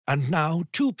And now,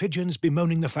 two pigeons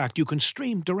bemoaning the fact you can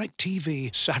stream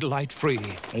DirecTV satellite-free.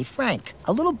 Hey, Frank,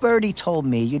 a little birdie told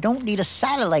me you don't need a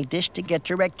satellite dish to get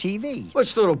DirecTV.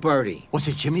 Which little birdie? Was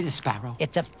it Jimmy the Sparrow?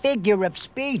 It's a figure of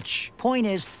speech. Point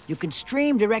is, you can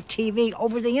stream DirecTV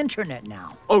over the internet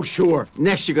now. Oh, sure.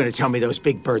 Next you're gonna tell me those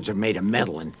big birds are made of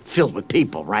metal and filled with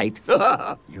people, right?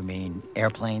 You mean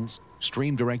airplanes?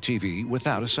 Stream DirecTV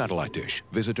without a satellite dish.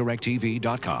 Visit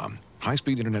DirecTV.com.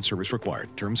 High-speed internet service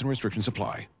required. Terms and restrictions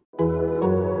apply.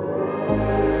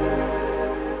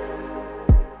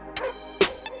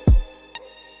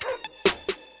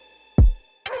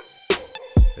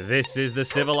 This is the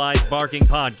Civilized Barking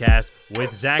Podcast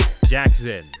with Zach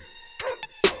Jackson.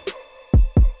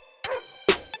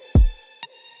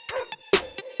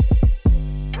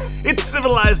 It's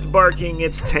Civilized Barking.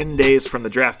 It's 10 days from the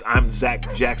draft. I'm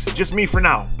Zach Jackson. Just me for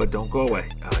now, but don't go away.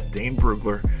 Dane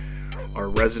Brugler, our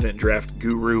resident draft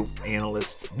guru,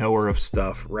 analyst, knower of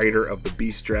stuff, writer of the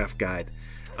Beast Draft Guide,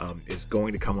 is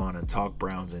going to come on and talk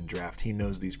Browns and draft. He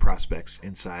knows these prospects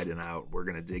inside and out. We're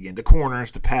going to dig into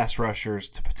corners, to pass rushers,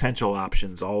 to potential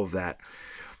options, all of that.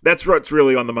 That's what's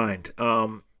really on the mind.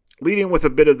 Leading with a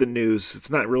bit of the news.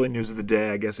 It's not really news of the day.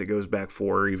 I guess it goes back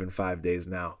 4 or even 5 days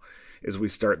now as we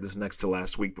start this next to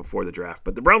last week before the draft.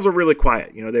 But the Browns are really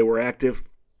quiet. You know, they were active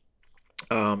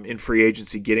in free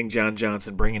agency, getting John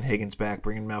Johnson, bringing Higgins back,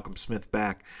 bringing Malcolm Smith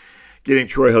back, getting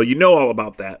Troy Hill. You know all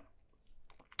about that.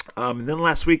 And then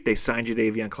last week they signed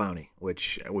Jadeveon Clowney,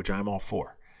 which I'm all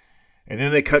for. And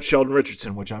then they cut Sheldon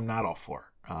Richardson, which I'm not all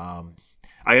for.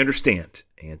 I understand,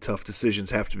 and tough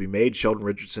decisions have to be made. Sheldon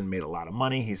Richardson made a lot of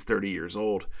money. He's 30 years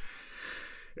old.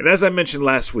 And as I mentioned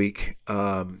last week,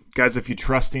 guys, if you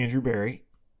trust Andrew Berry,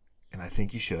 and I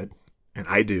think you should, and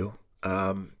I do,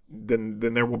 then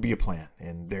there will be a plan.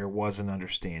 And there was an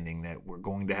understanding that we're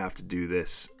going to have to do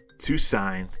this to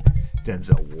sign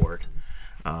Denzel Ward,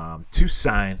 to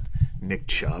sign Nick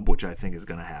Chubb, which I think is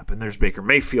going to happen. There's Baker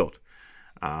Mayfield.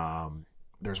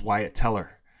 There's Wyatt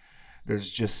Teller.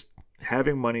 There's just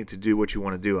having money to do what you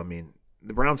want to do. I mean,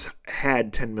 the Browns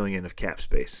had $10 million of cap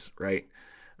space, right?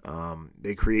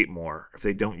 They create more. If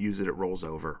they don't use it, it rolls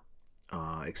over.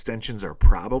 Extensions are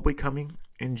probably coming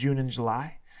in June and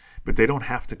July, but they don't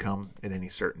have to come at any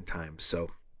certain time. So,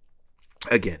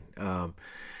 again,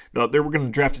 they were going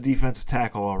to draft a defensive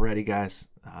tackle already, guys.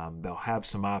 They'll have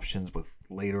some options with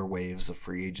later waves of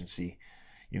free agency.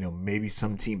 You know, maybe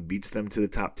some team beats them to the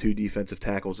top 2 defensive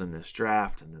tackles in this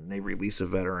draft, and then they release a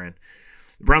veteran.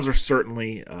 The Browns are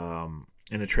certainly an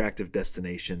attractive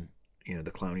destination. You know,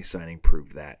 the Clowney signing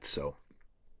proved that. So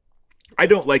I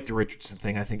don't like the Richardson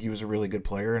thing. I think he was a really good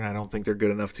player, and I don't think they're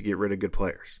good enough to get rid of good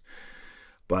players.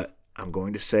 But I'm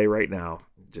going to say right now,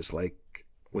 just like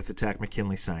with the Takk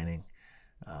McKinley signing,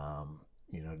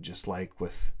 just like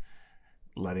with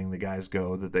letting the guys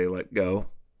go that they let go,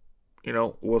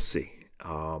 we'll see.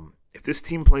 If this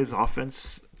team plays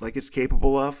offense like it's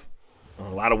capable of, in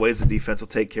a lot of ways the defense will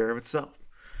take care of itself.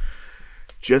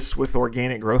 Just with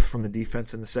organic growth from the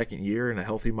defense in the second year and a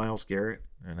healthy Myles Garrett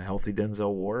and a healthy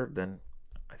Denzel Ward, then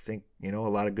I think, a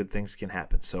lot of good things can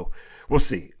happen. So we'll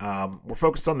see. We're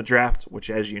focused on the draft, which,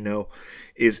 as you know,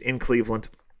 is in Cleveland.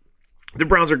 The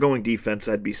Browns are going defense.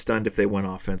 I'd be stunned if they went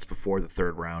offense before the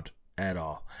 3rd round at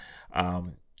all.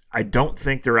 I don't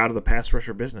think they're out of the pass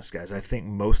rusher business, guys. I think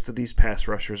most of these pass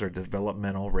rushers are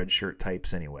developmental redshirt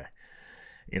types anyway.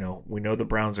 We know the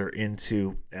Browns are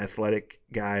into athletic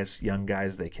guys, young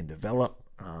guys they can develop.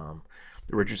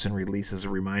 The Richardson release is a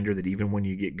reminder that even when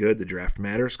you get good, the draft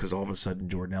matters, because all of a sudden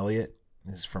Jordan Elliott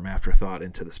is from afterthought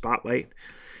into the spotlight.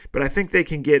 But I think they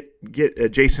can get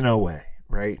Jason Oweh,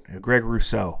 right? Greg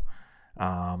Rousseau.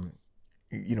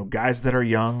 Guys that are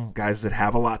young, guys that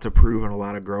have a lot to prove and a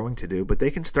lot of growing to do, but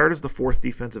they can start as the 4th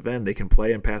defensive end. They can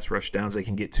play in pass rush downs. They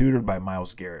can get tutored by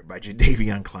Myles Garrett, by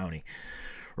Jadeveon Clowney,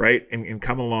 right? And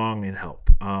come along and help.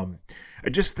 I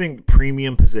just think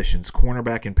premium positions,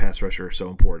 cornerback and pass rusher, are so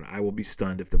important. I will be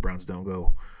stunned if the Browns don't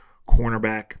go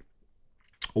cornerback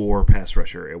or pass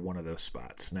rusher at one of those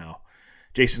spots. Now,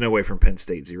 Jason Oweh from Penn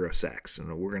State, 0 sacks.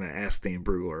 And we're going to ask Dane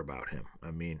Brugler about him. I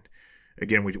mean,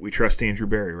 again, we trust Andrew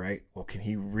Berry, right? Well, can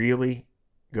he really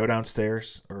go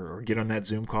downstairs or get on that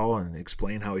Zoom call and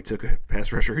explain how he took a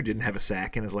pass rusher who didn't have a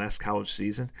sack in his last college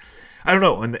season? I don't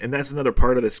know, and that's another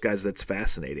part of this, guys, that's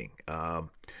fascinating.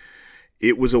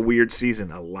 It was a weird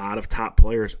season. A lot of top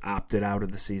players opted out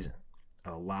of the season.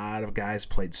 A lot of guys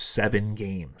played 7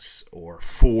 games or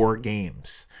 4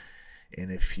 games.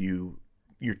 And if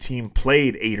your team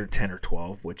played 8 or 10 or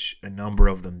 12, which a number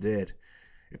of them did,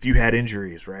 if you had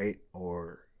injuries, right,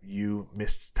 or you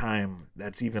missed time.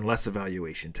 That's even less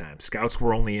evaluation time. Scouts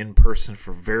were only in person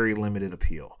for very limited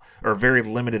very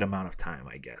limited amount of time,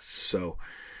 I guess. So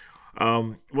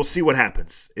we'll see what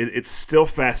happens. It's still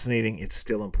fascinating. It's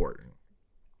still important.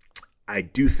 I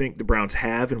do think the Browns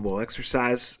have and will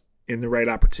exercise in the right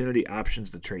opportunity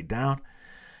options to trade down.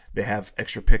 They have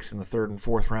extra picks in the 3rd and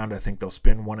 4th round. I think they'll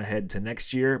spin one ahead to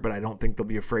next year, but I don't think they'll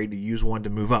be afraid to use one to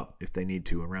move up if they need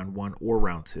to in round 1 or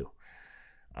round 2.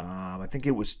 I think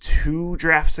it was 2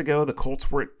 drafts ago. The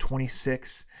Colts were at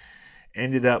 26,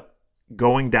 ended up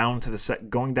going down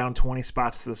 20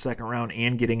 spots to the 2nd round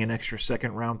and getting an extra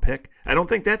 2nd round pick. I don't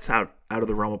think that's out of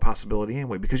the realm of possibility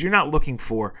anyway, because you're not looking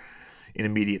for an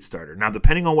immediate starter. Now,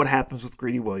 depending on what happens with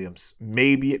Greedy Williams,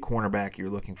 maybe at cornerback you're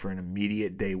looking for an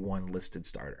immediate day 1 listed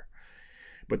starter.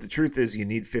 But the truth is you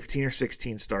need 15 or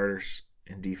 16 starters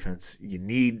in defense. You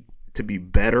need to be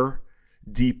better,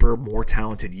 deeper, more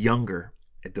talented, younger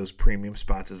at those premium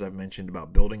spots, as I've mentioned,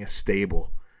 about building a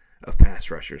stable of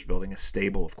pass rushers, building a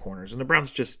stable of corners. And the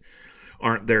Browns just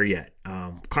aren't there yet.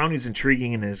 Clowney's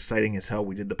intriguing and exciting as hell.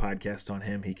 We did the podcast on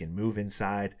him. He can move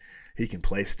inside. He can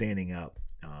play standing up.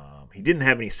 He didn't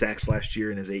have any sacks last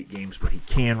year in his 8 games, but he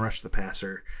can rush the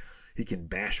passer. He can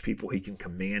bash people. He can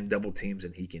command double teams,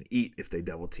 and he can eat if they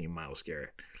double team Myles Garrett.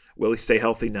 Will he stay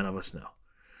healthy? None of us know.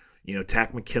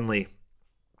 Takk McKinley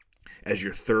as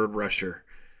your 3rd rusher,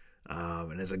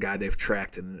 and as a guy they've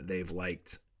tracked and they've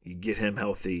liked, you get him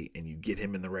healthy and you get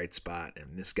him in the right spot,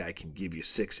 and this guy can give you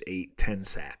 6, 8, 10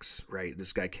 sacks, right?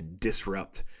 This guy can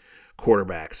disrupt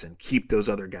quarterbacks and keep those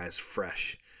other guys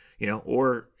fresh,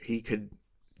 or he could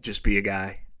just be a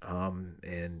guy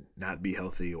and not be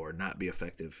healthy or not be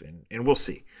effective, and we'll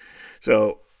see.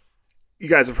 So you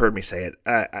guys have heard me say it.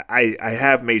 I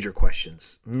have major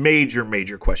questions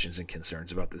and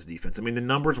concerns about this defense. I mean, the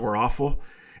numbers were awful,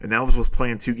 and that was with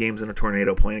playing 2 games in a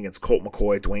tornado, playing against Colt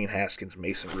McCoy, Dwayne Haskins,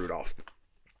 Mason Rudolph.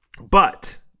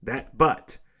 But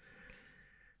it's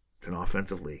an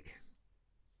offensive league.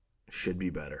 It should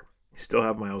be better. You still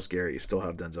have Myles Garrett. You still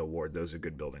have Denzel Ward. Those are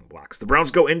good building blocks. The Browns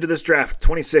go into this draft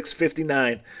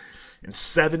 26-59, and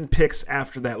 7 picks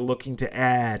after that, looking to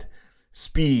add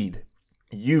speed,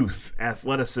 youth,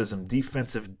 athleticism,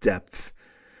 defensive depth.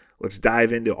 Let's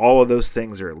dive into all of those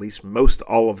things, or at least most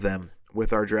all of them,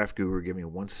 with our draft guru. Give me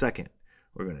 1 second.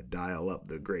 We're going to dial up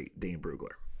the great Dane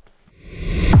Brugler.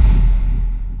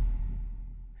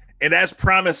 And as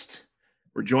promised,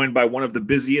 we're joined by one of the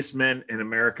busiest men in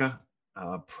America.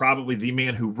 Probably the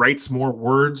man who writes more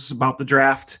words about the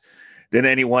draft than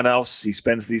anyone else. He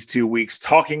spends these 2 weeks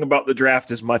talking about the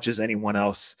draft as much as anyone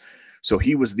else. So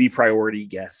he was the priority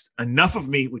guest. Enough of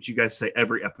me, which you guys say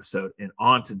every episode, and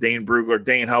on to Dane Brugler.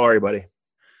 Dane, how are you, buddy?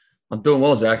 I'm doing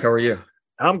well, Zach. How are you?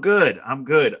 I'm good.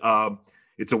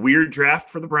 It's a weird draft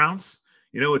for the Browns.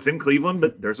 It's in Cleveland,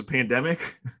 but there's a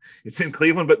pandemic. It's in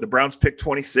Cleveland, but the Browns picked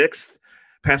 26th.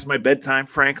 Past my bedtime,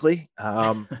 frankly.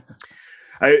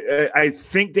 I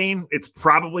think, Dane, it's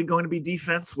probably going to be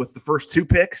defense with the first 2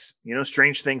 picks.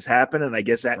 Strange things happen, and I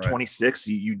guess at 26,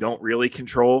 you don't really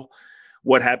control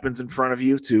what happens in front of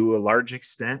you to a large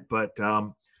extent. But,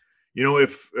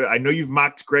 if I know you've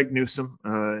mocked Greg Newsome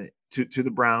to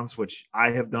the Browns, which I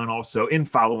have done also in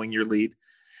following your lead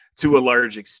to a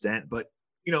large extent. But,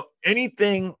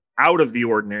 anything out of the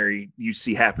ordinary you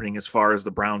see happening as far as the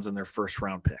Browns and their first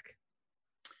round pick?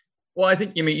 Well, I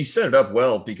think, you set it up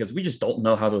well, because we just don't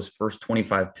know how those first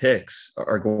 25 picks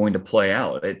are going to play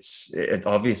out. It's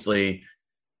obviously,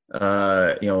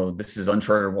 this is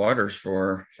uncharted waters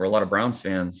for a lot of Browns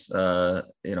fans,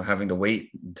 having to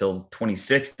wait until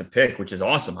 26th to pick, which is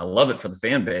awesome. I love it for the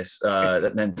fan base.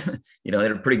 That meant, they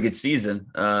had a pretty good season.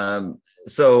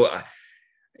 It's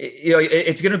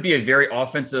going to be a very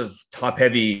offensive, top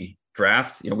heavy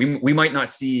draft. We might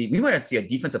not see a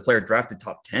defensive player drafted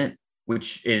top 10.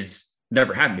 Which is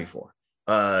never happened before.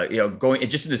 Going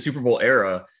just in the Super Bowl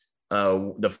era,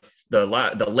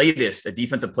 the latest a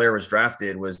defensive player was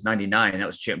drafted was 99. And that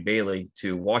was Champ Bailey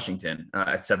to Washington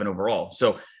at 7 overall.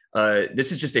 So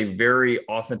this is just a very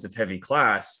offensive heavy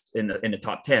class in the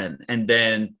top 10. And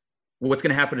then what's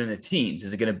going to happen in the teams?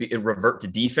 Is it going to revert to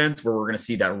defense, where we're going to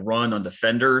see that run on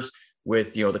defenders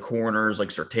with, the corners like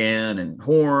Surtain and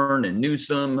Horn and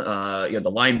Newsome,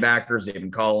 the linebackers,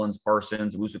 Zaven Collins,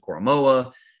 Parsons,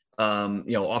 Owusu-Koramoah,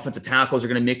 offensive tackles are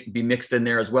going to be mixed in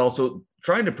there as well. So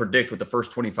trying to predict what the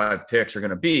first 25 picks are going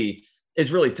to be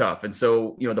is really tough. And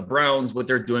so, the Browns, what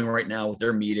they're doing right now with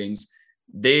their meetings,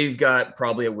 they've got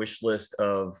probably a wish list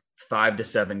of 5 to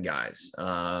 7 guys.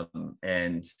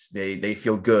 And they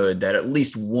feel good that at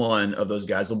least one of those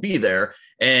guys will be there.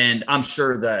 And I'm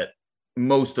sure that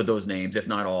most of those names, if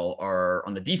not all, are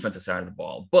on the defensive side of the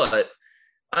ball. But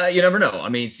You never know. I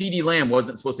mean, CeeDee Lamb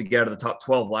wasn't supposed to get out of the top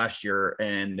 12 last year,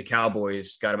 and the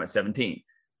Cowboys got him at 17.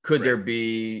 Could there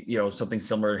be, something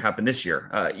similar happen this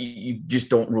year? You just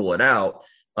don't rule it out.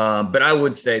 But I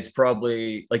would say it's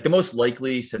probably like the most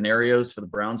likely scenarios for the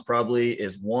Browns probably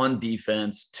is 1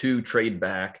 defense, 2 trade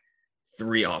back,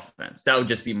 3 offense. That would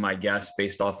just be my guess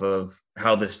based off of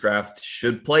how this draft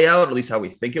should play out, at least how we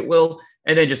think it will.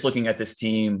 And then just looking at this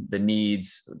team, the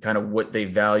needs, kind of what they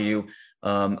value.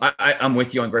 I'm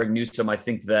with you on Greg Newsome. I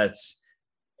think that's,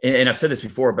 and I've said this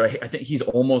before, but I think he's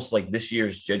almost like this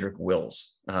year's Jedrick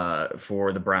Wills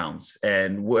for the Browns.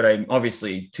 And what I'm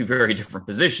obviously 2 very different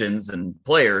positions and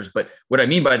players, but what I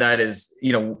mean by that is,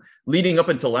 leading up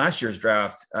until last year's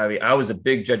draft, I was a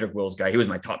big Jedrick Wills guy. He was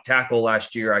my top tackle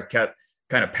last year. I kept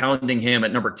kind of pounding him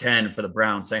at number 10 for the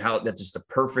Browns, saying how that's just a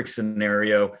perfect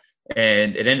scenario.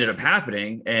 And it ended up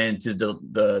happening. And to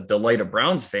the delight of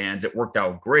Browns fans, it worked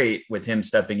out great with him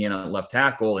stepping in on left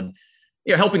tackle and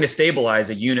helping to stabilize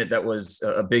a unit that was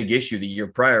a big issue the year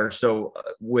prior. So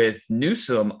with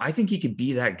Newsome, I think he could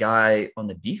be that guy on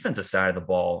the defensive side of the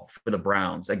ball for the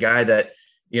Browns, a guy that,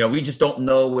 we just don't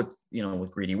know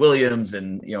with Greedy Williams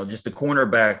and, just the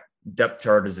cornerback depth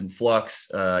chart is in flux.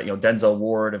 Denzel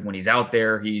Ward, when he's out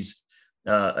there, he's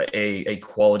a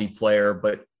quality player,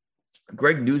 but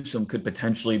Greg Newsome could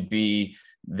potentially be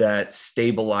that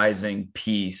stabilizing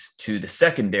piece to the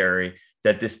secondary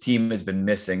that this team has been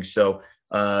missing. So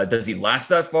does he last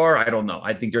that far? I don't know.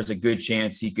 I think there's a good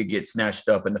chance he could get snatched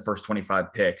up in the first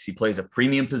 25 picks. He plays a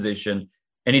premium position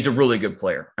and he's a really good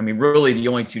player. I mean, really the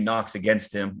only 2 knocks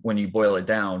against him when you boil it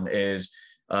down is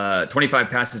 25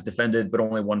 passes defended, but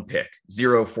only 1 pick,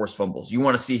 0 forced fumbles. You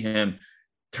want to see him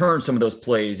turn some of those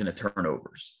plays into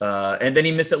turnovers. And then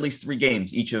he missed at least 3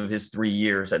 games each of his 3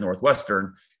 years at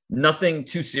Northwestern. Nothing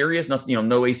too serious, nothing,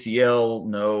 no ACL,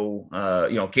 no,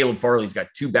 Caleb Farley's got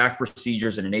 2 back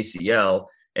procedures and an ACL,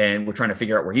 and we're trying to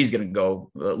figure out where he's going to go,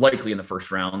 likely in the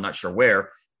first round, not sure where.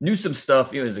 Newsome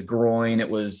stuff, it was a groin, it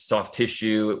was soft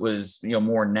tissue, it was,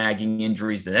 more nagging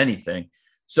injuries than anything.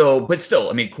 So, but still,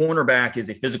 I mean, cornerback is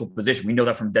a physical position. We know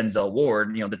that from Denzel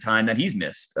Ward, the time that he's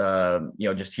missed,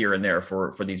 just here and there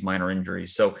for these minor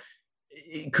injuries. So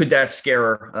could that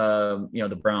scare,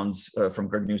 the Browns from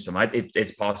Greg Newsome?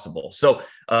 It's possible. So,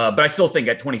 but I still think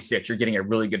at 26, you're getting a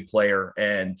really good player.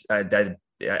 And at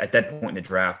that point in the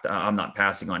draft, I'm not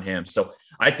passing on him. So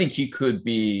I think he could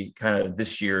be kind of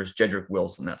this year's Jedrick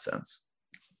Wills in that sense.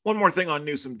 One more thing on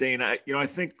Newsome, Dane. I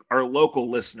think our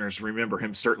local listeners remember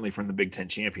him certainly from the Big Ten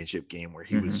championship game where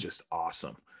he was just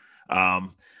awesome. But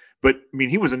I mean,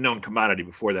 he was a known commodity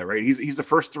before that, right? He's the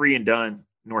first 3 and done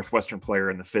Northwestern player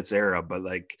in the Fitz era, but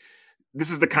like, this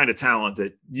is the kind of talent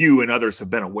that you and others have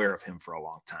been aware of him for a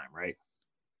long time, right?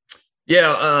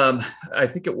 Yeah. I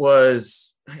think it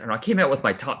was, I came out with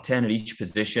my top 10 at each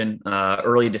position,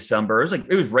 early December.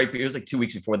 It was like 2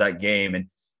 weeks before that game. And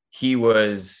he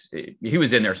was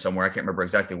in there somewhere. I can't remember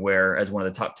exactly where, as one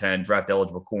of the top 10 draft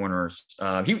eligible corners.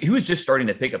 He was just starting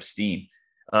to pick up steam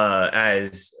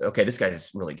as, okay, this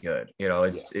guy's really good. We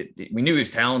knew he was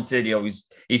talented.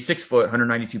 He's 6 foot,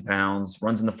 192 pounds,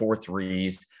 runs in the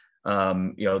 4.3s.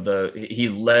 He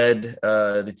led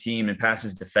the team in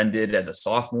passes defended as a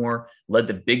sophomore, led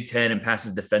the Big Ten in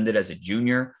passes defended as a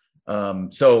junior.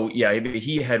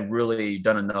 He had really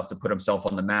done enough to put himself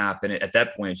on the map. And at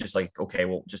that point, it's just like, okay,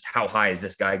 well, just how high is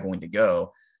this guy going to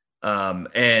go?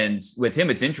 And with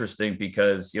him, it's interesting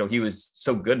because, he was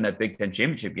so good in that Big Ten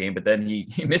championship game, but then he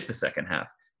missed the second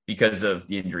half because of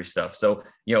the injury stuff. So,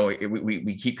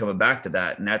 we keep coming back to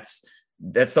that, and that's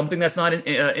something that's not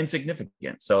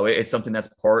insignificant. So it's something that's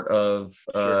part of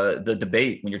the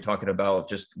debate when you're talking about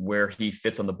just where he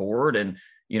fits on the board and,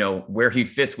 where he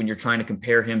fits when you're trying to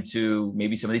compare him to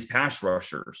maybe some of these pass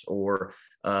rushers or,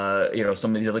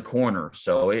 some of these other corners.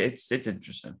 So it's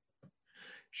interesting.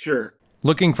 Sure.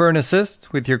 Looking for an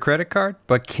assist with your credit card,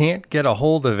 but can't get a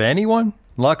hold of anyone?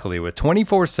 Luckily, with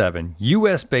 24/7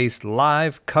 U.S.-based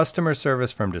live customer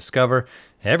service from Discover,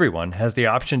 everyone has the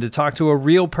option to talk to a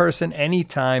real person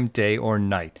anytime, day or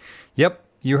night. Yep,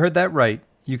 you heard that right.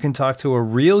 You can talk to a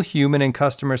real human in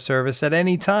customer service at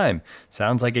any time.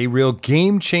 Sounds like a real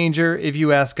game changer if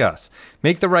you ask us.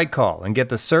 Make the right call and get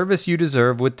the service you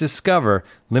deserve with Discover.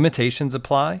 Limitations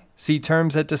apply. See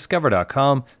terms at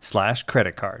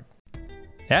discover.com/creditcard.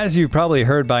 As you've probably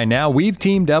heard by now, we've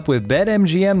teamed up with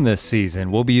BetMGM this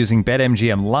season. We'll be using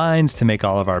BetMGM lines to make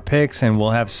all of our picks, and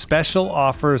we'll have special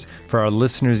offers for our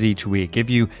listeners each week. If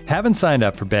you haven't signed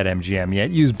up for BetMGM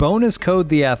yet, use bonus code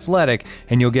THEATHLETIC,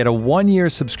 and you'll get a 1-year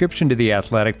subscription to The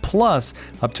Athletic, plus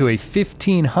up to a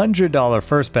 $1,500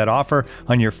 first bet offer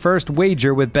on your first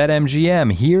wager with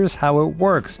BetMGM. Here's how it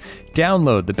works.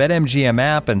 Download the BetMGM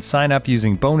app and sign up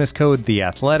using bonus code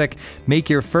THEATHLETIC. Make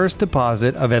your first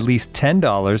deposit of at least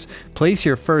 $10, place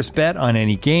your first bet on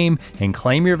any game, and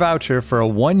claim your voucher for a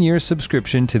 1-year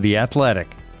subscription to The Athletic.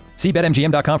 See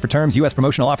BetMGM.com for terms. U.S.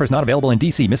 promotional offers not available in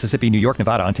D.C., Mississippi, New York,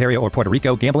 Nevada, Ontario, or Puerto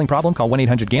Rico. Gambling problem? Call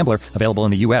 1-800-GAMBLER. Available in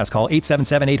the U.S. Call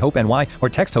 877-8-HOPE-NY or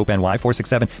text HOPE-NY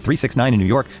 467-369 in New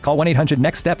York. Call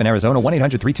 1-800-NEXT-STEP in Arizona.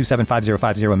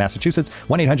 1-800-327-5050 in Massachusetts.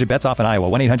 1-800-BETS-OFF in Iowa.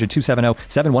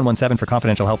 1-800-270-7117 for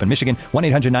confidential help in Michigan.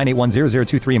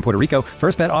 1-800-981-0023 in Puerto Rico.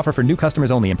 First bet offer for new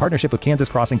customers only in partnership with Kansas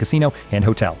Crossing Casino and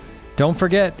Hotel. Don't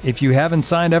forget, if you haven't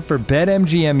signed up for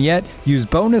BetMGM yet, use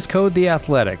bonus code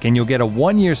THEATHLETIC and you'll get a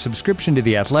 1-year subscription to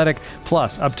The Athletic,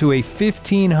 plus up to a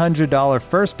 $1,500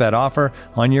 first bet offer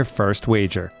on your first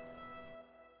wager.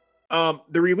 The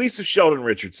release of Sheldon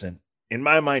Richardson, in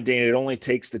my mind, Dane, it only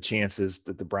takes the chances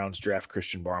that the Browns draft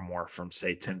Christian Barmore from,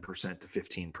 say, 10% to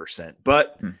 15%.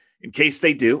 But in case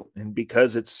they do, and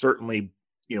because it certainly,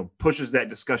 pushes that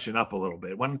discussion up a little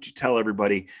bit, why don't you tell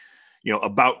everybody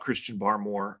about Christian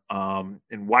Barmore,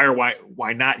 and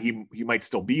why not he might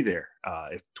still be there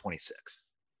at 26.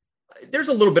 There's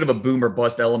a little bit of a boom or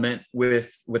bust element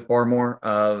with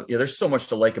Barmore. There's so much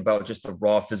to like about just the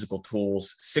raw physical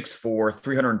tools. 6'4",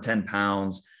 310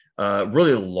 pounds,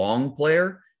 really long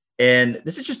player. And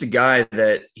this is just a guy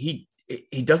that he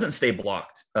doesn't stay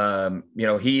blocked.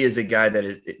 He is a guy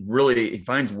that he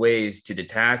finds ways to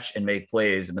detach and make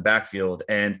plays in the backfield.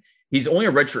 And he's only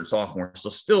a redshirt sophomore, so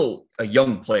still a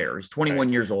young player. He's 21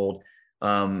 years old,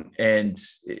 and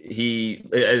he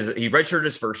redshirted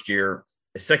his first year.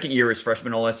 His second year is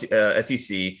freshman all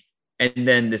SEC, and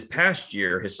then this past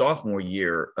year, his sophomore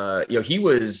year, he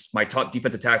was my top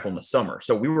defensive tackle in the summer.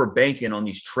 So we were banking on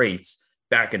these traits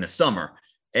back in the summer.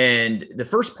 And the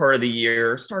first part of the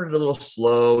year started a little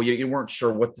slow. You weren't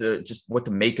sure what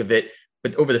to make of it.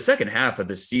 But over the second half of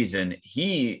the season,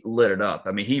 he lit it up.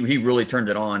 I mean, he really turned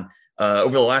it on.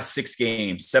 Over the last 6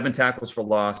 games, 7 tackles for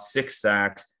loss, 6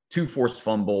 sacks, 2 forced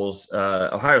fumbles.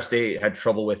 Ohio State had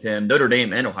trouble with him. Notre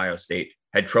Dame and Ohio State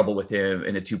had trouble with him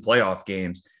in the 2 playoff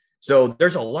games. So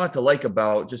there's a lot to like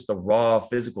about just the raw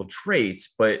physical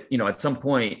traits. But, at some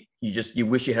point, you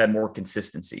wish you had more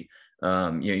consistency.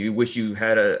 You wish you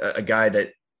had a guy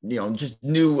that, just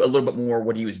knew a little bit more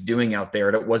what he was doing out there.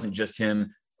 It wasn't just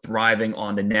him thriving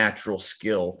on the natural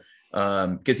skill,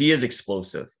 because he is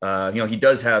explosive. He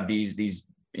does have these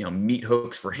meat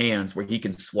hooks for hands where he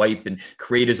can swipe and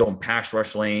create his own pass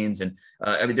rush lanes. And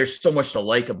there's so much to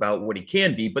like about what he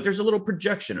can be, but there's a little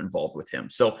projection involved with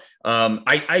him. So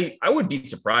I would be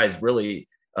surprised really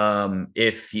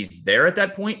if he's there at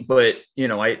that point. But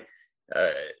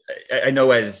I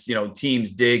know as teams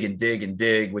dig and dig and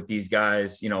dig with these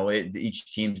guys,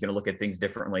 each team's going to look at things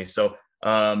differently. So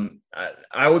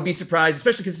I would be surprised,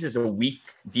 especially because this is a weak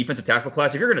defensive tackle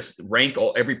class. If you're going to rank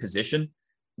every position,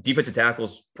 defensive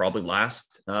tackles probably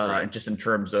last, just in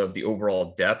terms of the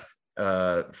overall depth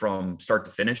from start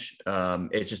to finish.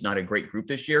 It's just not a great group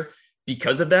this year.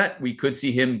 Because of that, we could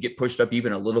see him get pushed up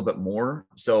even a little bit more.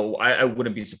 So I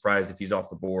wouldn't be surprised if he's off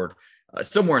the board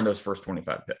somewhere in those first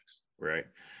 25 picks. Right.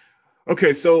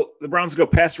 Okay, so the Browns go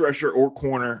pass rusher or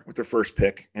corner with their first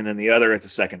pick, and then the other at the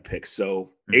second pick.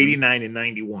 So 89 and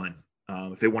 91,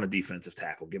 if they want a defensive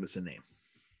tackle, give us a name.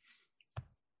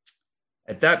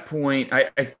 At that point,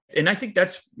 I think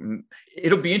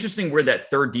it'll be interesting where that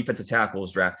third defensive tackle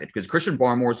is drafted, because Christian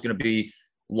Barmore is going to be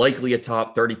likely a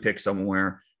top 30 pick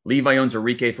somewhere. Levi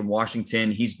Onwuzurike from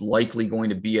Washington, he's likely going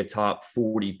to be a top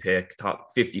 40 pick, top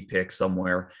 50 pick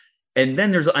somewhere. And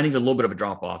then I think a little bit of a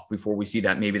drop off before we see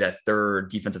maybe that third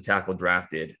defensive tackle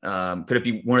drafted. Could it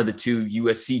be one of the 2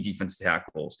 USC defensive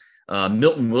tackles?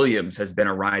 Milton Williams has been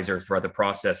a riser throughout the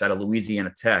process out of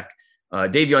Louisiana Tech.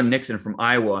 Davion Nixon from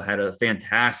Iowa had a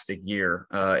fantastic year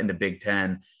in the Big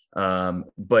Ten.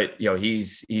 But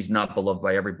he's not beloved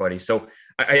by everybody. So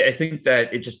I think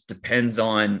that it just depends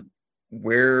on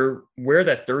where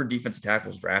that third defensive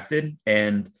tackle is drafted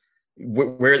and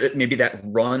where maybe that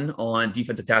run on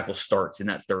defensive tackle starts in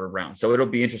that third round. So it'll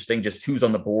be interesting just who's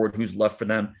on the board, who's left for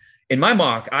them. In my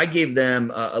mock, I gave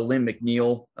them a Lynn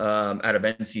McNeil out of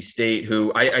NC State,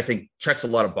 who I think checks a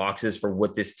lot of boxes for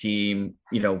what this team,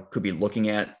 could be looking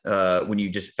at when you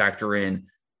just factor in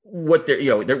what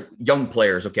they're young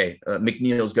players. Okay.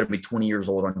 McNeil is going to be 20 years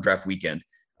old on draft weekend.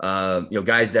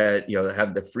 Guys that,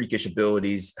 have the freakish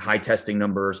abilities, high testing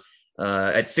numbers.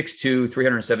 At 6'2",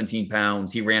 317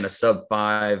 pounds, he ran a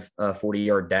sub-5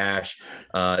 40-yard dash.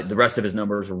 The rest of his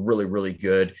numbers were really, really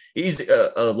good. He's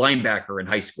a linebacker in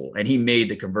high school, and he made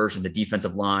the conversion to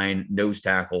defensive line, nose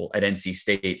tackle at NC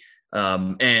State.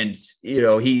 And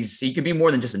he could be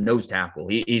more than just a nose tackle.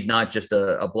 He's not just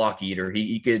a block eater.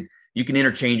 You can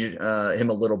interchange him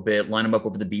a little bit, line him up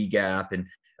over the B gap, and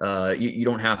you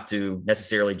don't have to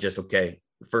necessarily just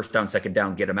first down, second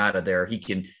down, get him out of there.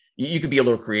 You could be a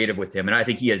little creative with him, and I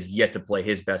think he has yet to play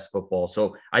his best football.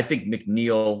 So I think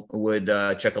McNeil would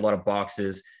check a lot of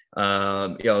boxes.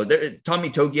 Tommy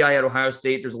Togiai at Ohio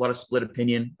State, there's a lot of split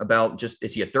opinion about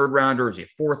is he a third rounder? Is he a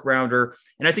fourth rounder?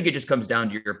 And I think it just comes down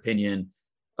to your opinion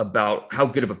about how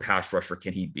good of a pass rusher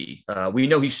can he be. We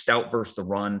know he's stout versus the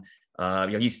run.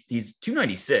 He's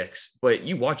 296, but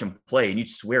you watch him play and you'd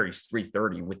swear he's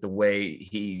 330 with the way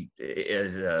he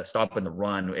is stopping the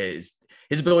run.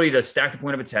 His ability to stack the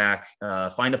point of attack,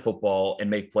 find the football, and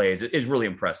make plays is really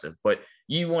impressive. But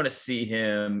you want to see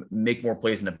him make more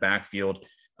plays in the backfield,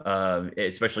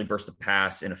 especially versus the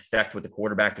pass, and affect what the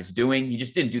quarterback is doing. He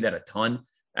just didn't do that a ton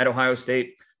at Ohio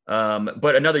State.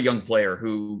 But another young player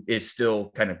who is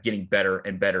still kind of getting better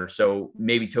and better. So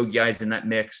maybe Togiai is in that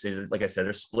mix. Like I said,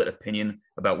 there's split opinion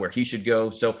about where he should go.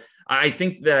 So I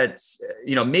think that,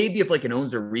 maybe if like an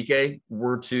Onwuzurike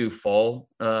were to fall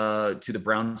to the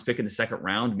Browns pick in the second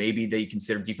round, maybe they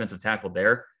consider defensive tackle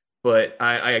there. But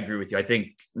I agree with you. I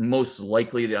think most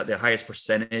likely the highest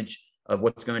percentage of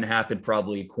what's going to happen,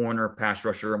 probably corner, pass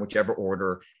rusher, in whichever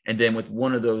order. And then with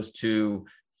one of those two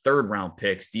third round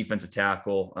picks, defensive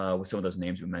tackle, with some of those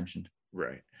names we mentioned.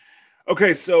 Right.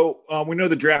 Okay. So we know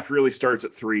the draft really starts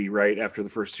at 3, right? After the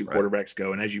first two quarterbacks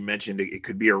go. And as you mentioned, it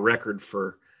could be a record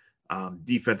for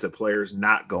defensive players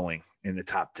not going in the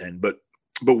top 10, but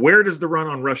where does the run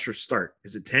on rushers start?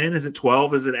 Is it 10? Is it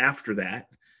 12? Is it after that?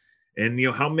 And,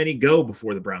 how many go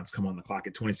before the Browns come on the clock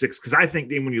at 26? Because I think,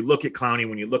 Dean, when you look at Clowney,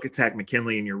 when you look at Takk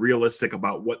McKinley, and you're realistic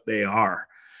about what they are,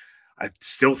 I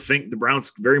still think the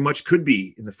Browns very much could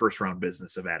be in the first round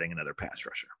business of adding another pass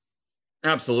rusher.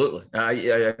 Absolutely.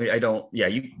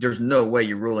 There's no way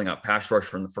you're ruling out pass rush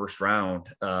from the first round,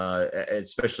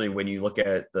 especially when you look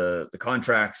at the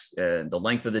contracts and the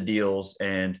length of the deals,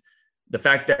 and the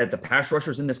fact that the pass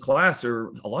rushers in this class a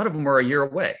lot of them are a year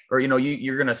away, or,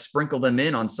 you're going to sprinkle them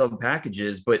in on sub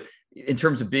packages, but in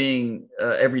terms of being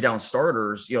every down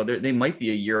starters, they might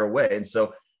be a year away. And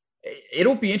so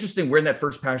it'll be interesting where that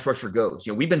first pass rusher goes.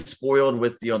 We've been spoiled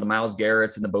with, the Myles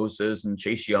Garretts and the Bosas and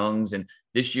Chase Youngs. And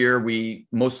this year we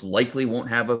most likely won't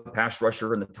have a pass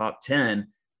rusher in the top 10,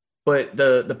 but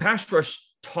the pass rush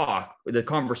talk, the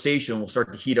conversation will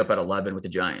start to heat up at 11 with the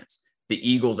Giants, the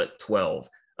Eagles at 12,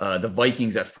 the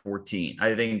Vikings at 14.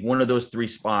 I think one of those 3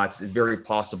 spots is very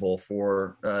possible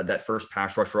for that first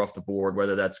pass rusher off the board,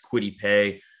 whether that's Kwity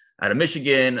Paye out of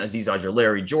Michigan, Azeez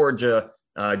Ojulari, Georgia,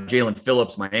 Jalen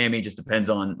Phillips, Miami, just depends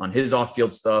on his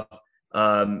off-field stuff.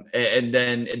 And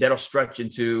then that'll stretch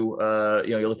into,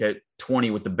 you look at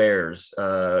 20 with the Bears,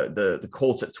 the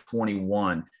Colts at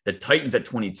 21, the Titans at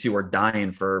 22 are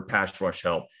dying for pass rush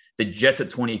help. The Jets at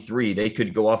 23, they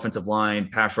could go offensive line,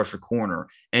 pass rusher, corner,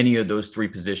 any of those 3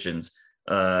 positions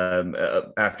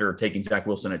after taking Zach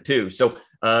Wilson at 2. So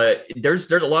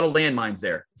there's a lot of landmines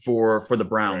there for the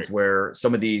Browns, right, where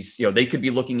some of these, they could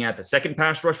be looking at the second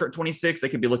pass rusher at 26. They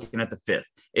could be looking at the 5th.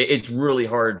 It's really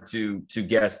hard to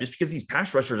guess, just because these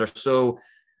pass rushers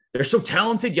they're so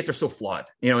talented, yet they're so flawed,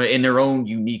 in their own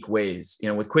unique ways.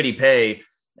 With Kwity Paye,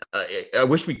 I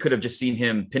wish we could have just seen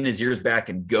him pin his ears back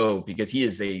and go, because he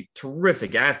is a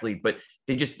terrific athlete, but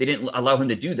they didn't allow him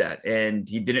to do that. And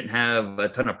he didn't have a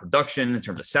ton of production in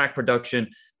terms of sack production.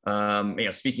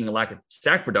 Speaking of lack of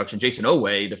sack production, Jason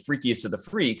Oweh, the freakiest of the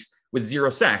freaks, with 0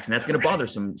 sacks, and that's going to bother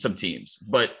some teams,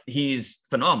 but he's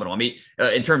phenomenal. I mean,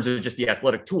 in terms of just the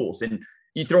athletic tools, and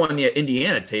you throw on the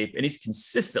Indiana tape and he's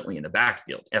consistently in the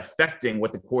backfield, affecting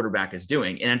what the quarterback is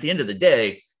doing. And at the end of the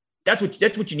day, that's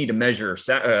what you need to measure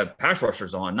pass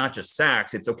rushers on, not just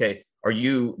sacks. It's okay, are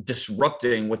you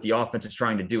disrupting what the offense is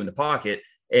trying to do in the pocket?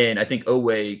 And I think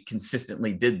Oweh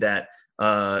consistently did that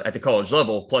at the college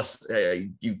level. Plus,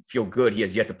 you feel good he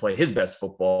has yet to play his best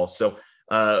football. So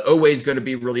Oweh is going to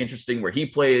be really interesting where he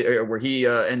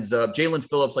ends up. Jalen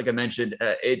Phillips, like I mentioned,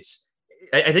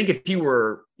 I think if he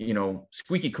were,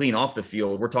 squeaky clean off the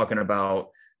field, we're talking about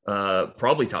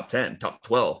probably top 10, top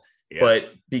 12. Yeah. But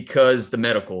because the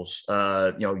medicals,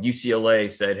 UCLA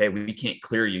said, hey, we can't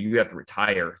clear you. You have to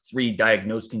retire. 3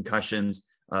 diagnosed concussions.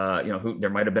 There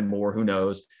might have been more. Who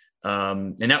knows?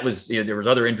 And that was, there was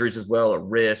other injuries as well, a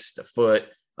wrist, a foot.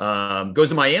 Goes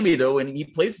to Miami though, and he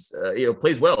plays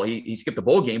well. He skipped the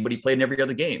bowl game, but he played in every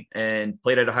other game and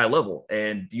played at a high level.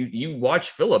 And you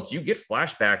watch Phillips, you get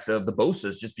flashbacks of the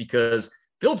Bosa's just because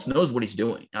Phillips knows what he's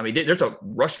doing. I mean, there's a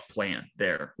rush plan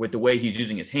there with the way he's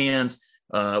using his hands,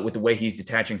 with the way he's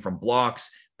detaching from blocks,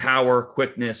 power,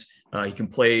 quickness. He can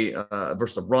play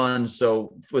versus the run.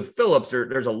 So with Phillips,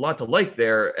 there's a lot to like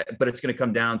there, but it's going to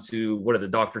come down to what do the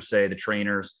doctors say, the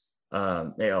trainers,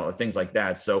 things like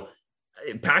that. So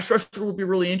pass rusher will be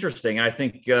really interesting. And I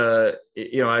think,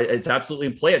 it's absolutely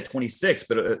in play at 26,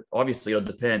 but obviously it'll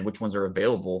depend which ones are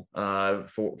available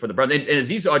for the Browns. And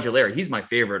Azeez Ojulari, he's my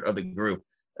favorite of the group.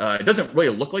 It doesn't really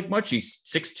look like much. He's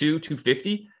 6'2",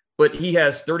 250, but he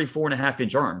has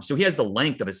 34.5-inch arms. So he has the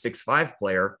length of a 6'5"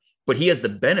 player, but he has the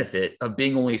benefit of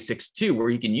being only 6'2", where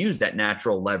he can use that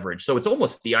natural leverage. So it's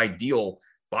almost the ideal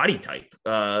body type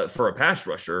for a pass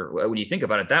rusher when you think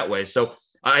about it that way. So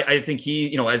I think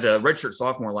he, as a redshirt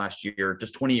sophomore last year,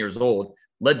 just 20 years old,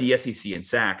 led the SEC in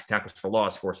sacks, tackles for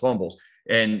loss, forced fumbles.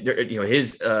 And,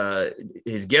 his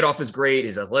get off is great,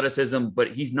 his athleticism,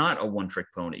 but he's not a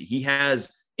one-trick pony. He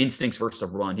has instincts versus the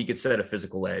run. He could set a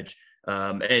physical edge.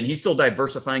 And he's still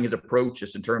diversifying his approach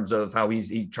just in terms of how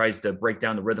he tries to break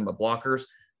down the rhythm of blockers.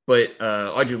 But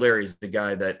Ojulari is the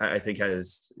guy that I think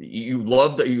you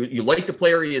like the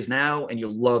player he is now, and you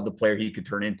love the player he could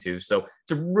turn into. So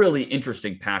it's a really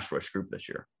interesting pass rush group this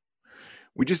year.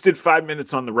 We just did 5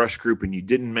 minutes on the rush group, and you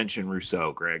didn't mention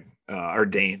Rousseau, Greg, or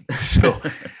Dane. So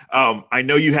I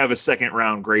know you have a second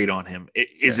round grade on him.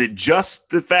 Is it just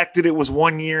the fact that it was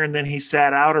 1 year and then he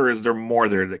sat out, or is there more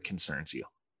there that concerns you?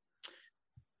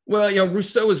 Well,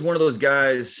 Rousseau is one of those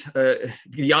guys,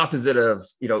 the opposite of,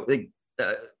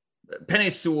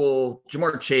 Penei Sewell,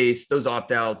 Jamar Chase, those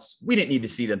opt-outs, we didn't need to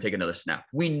see them take another snap.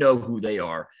 We know who they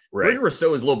are. Right. Greg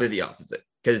Rousseau is a little bit the opposite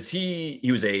because he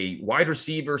was a wide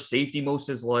receiver, safety most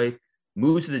of his life,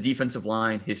 moves to the defensive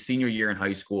line his senior year in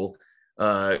high school.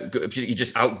 He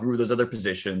just outgrew those other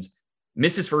positions,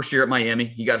 missed his first year at Miami.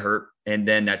 He got hurt. And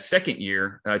then that second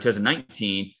year,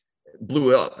 2019,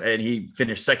 blew up, and he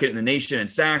finished second in the nation in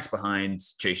sacks behind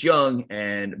Chase Young.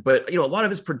 But a lot of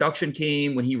his production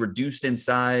came when he reduced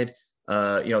inside,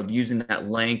 using that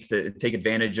length to take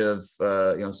advantage of,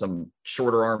 some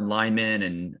shorter arm linemen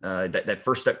and that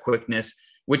first step quickness,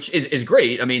 which is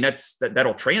great. I mean,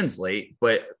 that'll translate,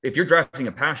 but if you're drafting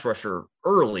a pass rusher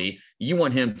early, you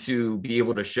want him to be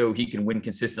able to show he can win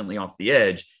consistently off the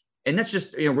edge. And that's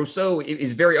just, Rousseau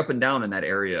is very up and down in that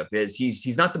area because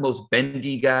he's not the most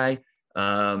bendy guy.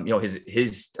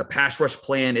 His pass rush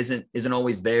plan isn't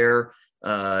always there.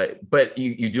 But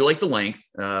you do like the length.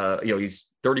 He's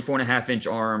 34.5-inch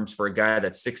arms for a guy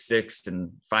that's 6'6"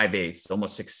 and 5/8,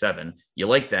 almost 6'7". You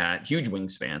like that. Huge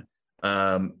wingspan.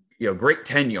 Great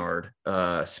 10-yard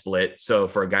split. So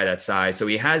for a guy that size, so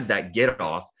he has that get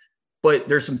off. But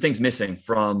there's some things missing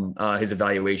from his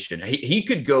evaluation. He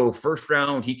could go first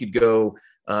round. He could go,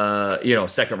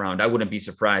 second round. I wouldn't be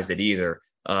surprised at either.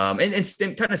 And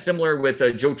kind of similar with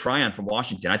Joe Tryon from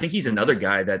Washington. I think he's another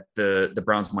guy that the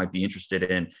Browns might be interested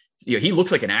in. He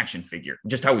looks like an action figure,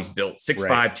 just how he's built, 6'5",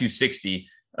 right. 260,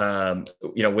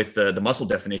 with the muscle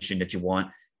definition that you want.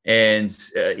 And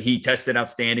he tested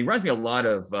outstanding. Reminds me a lot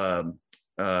of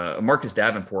Marcus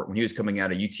Davenport when he was coming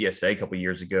out of UTSA a couple of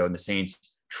years ago, and the Saints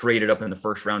traded up in the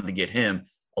first round to get him.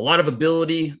 A lot of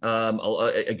ability,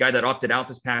 a guy that opted out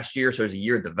this past year. So there's a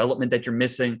year of development that you're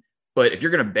missing. But if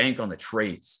you're going to bank on the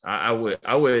traits, I would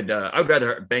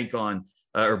rather bank on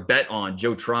or bet on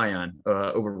Joe Tryon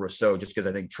over Rousseau, just because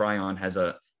I think Tryon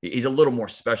he's a little more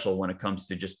special when it comes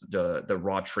to just the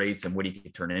raw traits and what he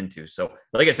could turn into. So,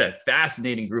 like I said,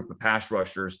 fascinating group of pass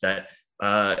rushers that,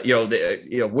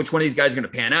 which one of these guys are going to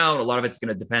pan out. A lot of it's going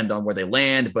to depend on where they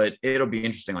land, but it'll be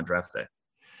interesting on draft day.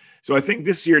 So I think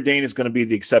this year, Dane, is going to be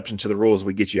the exception to the rule as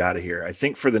we get you out of here. I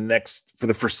think for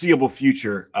the foreseeable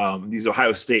future, these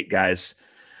Ohio State guys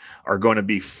are going to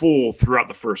be full throughout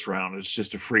the first round. It's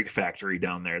just a freak factory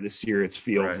down there. This year it's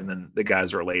Fields, right, and then the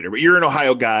guys are later. But you're an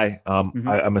Ohio guy.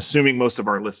 I'm assuming most of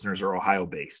our listeners are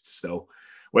Ohio-based. So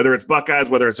whether it's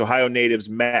Buckeyes, whether it's Ohio natives,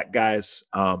 MAC guys,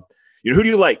 who do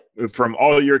you like from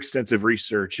all your extensive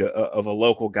research of a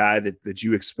local guy that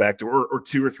you expect, or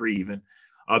two or three even,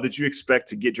 that you expect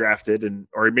to get drafted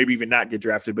or maybe even not get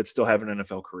drafted, but still have an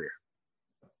NFL career?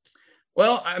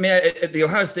 Well, I mean, the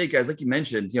Ohio State guys, like you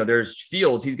mentioned, there's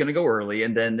Fields, he's going to go early,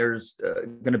 and then there's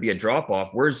going to be a drop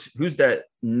off. Who's that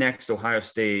next Ohio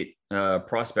State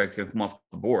prospect going to come off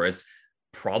the board? It's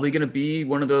probably going to be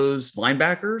one of those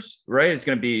linebackers, right? It's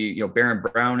going to be, Baron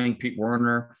Browning, Pete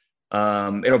Werner.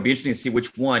 It'll be interesting to see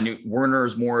which one. Werner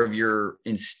is more of your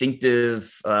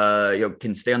instinctive,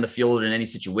 can stay on the field in any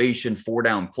situation,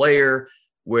 4-down player,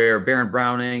 where Baron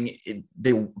Browning,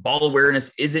 the ball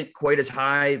awareness isn't quite as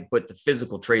high, but the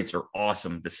physical traits are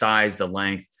awesome. The size, the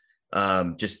length,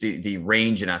 just the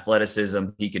range and athleticism.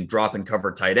 He can drop and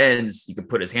cover tight ends. He can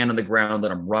put his hand on the ground,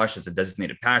 let him rush as a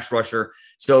designated pass rusher.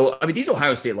 So, I mean, these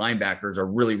Ohio State linebackers are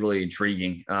really, really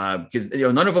intriguing because,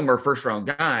 none of them are first-round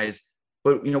guys,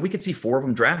 but, we could see 4 of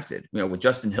them drafted, with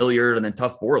Justin Hilliard and then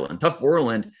Tuf Borland. Tuf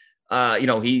Borland,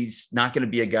 he's not going to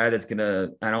be a guy that's going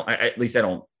to, I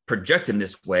don't project him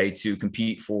this way to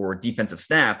compete for defensive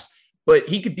snaps, but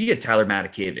he could be a Tyler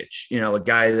Matakevich, a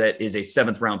guy that is a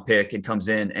 7th round pick and comes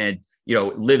in and,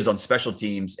 lives on special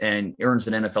teams and earns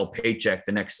an NFL paycheck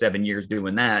the next 7 years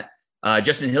doing that.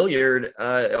 Justin Hilliard,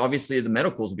 obviously the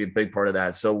medicals will be a big part of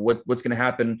that. So what's going to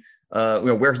happen?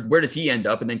 Where does he end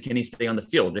up? And then can he stay on the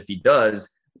field? If he does,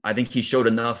 I think he showed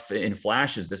enough in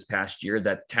flashes this past year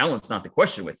that talent's not the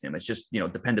question with him. It's just,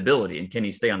 dependability and can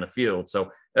he stay on the field?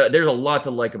 So there's a lot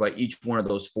to like about each one of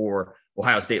those 4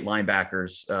 Ohio State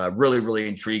linebackers. Really, really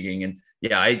intriguing. And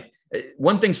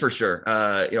one thing's for sure,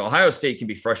 Ohio State can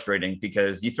be frustrating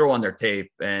because you throw on their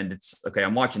tape and it's okay.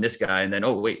 I'm watching this guy, and then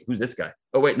oh wait, who's this guy?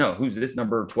 Oh wait, no, who's this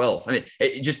number 12? I mean,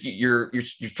 you're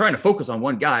trying to focus on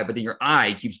one guy, but then your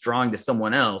eye keeps drawing to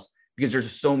someone else because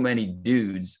there's so many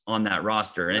dudes on that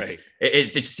roster, and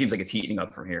it just seems like it's heating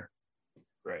up from here.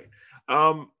 Right.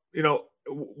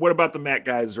 What about the MAC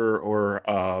guys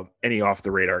or any off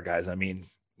the radar guys? I mean,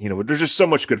 there's just so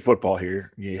much good football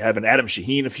here. You have an Adam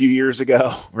Shaheen a few years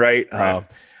ago, right?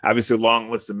 Obviously a long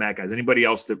list of MAC guys. Anybody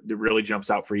else that really jumps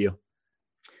out for you?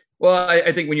 Well,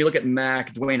 I think when you look at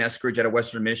MAC, Dwayne Eskridge out of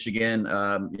Western Michigan,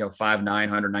 5'9",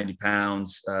 190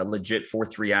 pounds, legit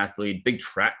 4.3 athlete, big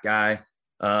track guy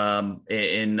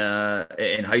in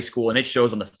high school, and it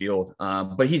shows on the field.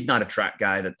 But he's not a track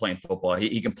guy that playing football.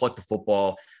 He can pluck the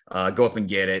football, go up and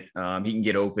get it. He can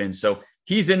get open. So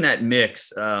he's in that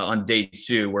mix on day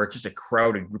 2 where it's just a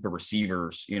crowded group of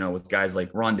receivers, with guys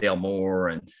like Rondale Moore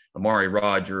and Amari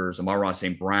Rogers, Amon-Ra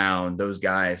St. Brown, those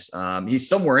guys. He's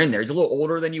somewhere in there. He's a little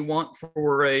older than you want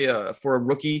for a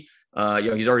rookie.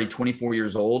 He's already 24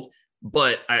 years old.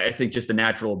 But I think just the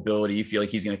natural ability, you feel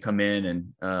like he's going to come in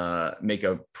and make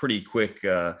a pretty quick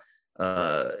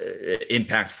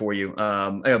impact for you.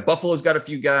 Buffalo's got a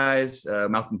few guys,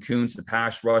 Malcolm Kuntz, the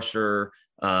pass rusher,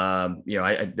 Owasika,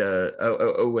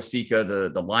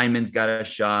 the lineman's got a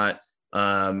shot.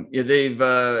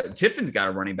 Tiffin's got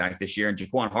a running back this year, and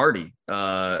Jaquan Hardy,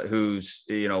 who's,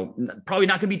 probably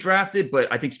not going to be drafted, but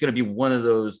I think it's going to be one of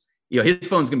those, his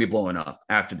phone's going to be blowing up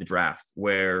after the draft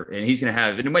and he's going to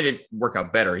have, and it might work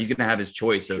out better. He's going to have his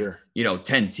choice of,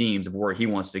 10 teams of where he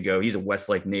wants to go. He's a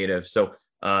Westlake native. So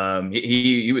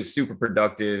he was super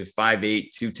productive,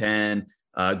 5'8", 210,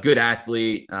 good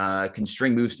athlete, can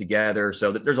string moves together.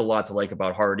 So there's a lot to like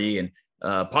about Hardy, and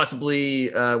possibly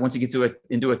once he gets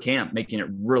into a camp, making it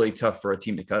really tough for a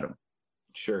team to cut him.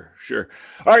 Sure.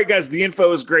 All right, guys, the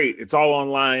info is great. It's all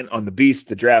online on The Beast,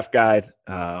 the draft guide.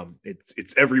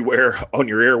 It's everywhere on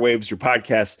your airwaves, your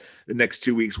podcasts the next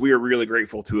 2 weeks. We are really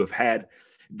grateful to have had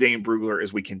Dane Brugler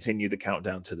as we continue the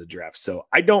countdown to the draft. So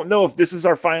I don't know if this is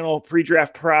our final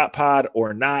pre-draft pod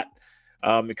or not.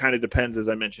 It kind of depends, as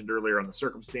I mentioned earlier, on the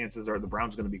circumstances. Are the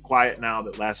Browns going to be quiet now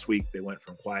that last week they went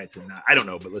from quiet to not? I don't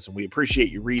know, but listen, we appreciate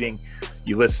you reading,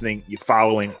 you listening, you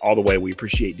following all the way. We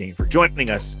appreciate Dane for joining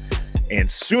us. And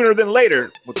sooner than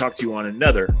later, we'll talk to you on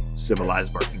another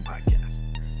Civilized Barking podcast.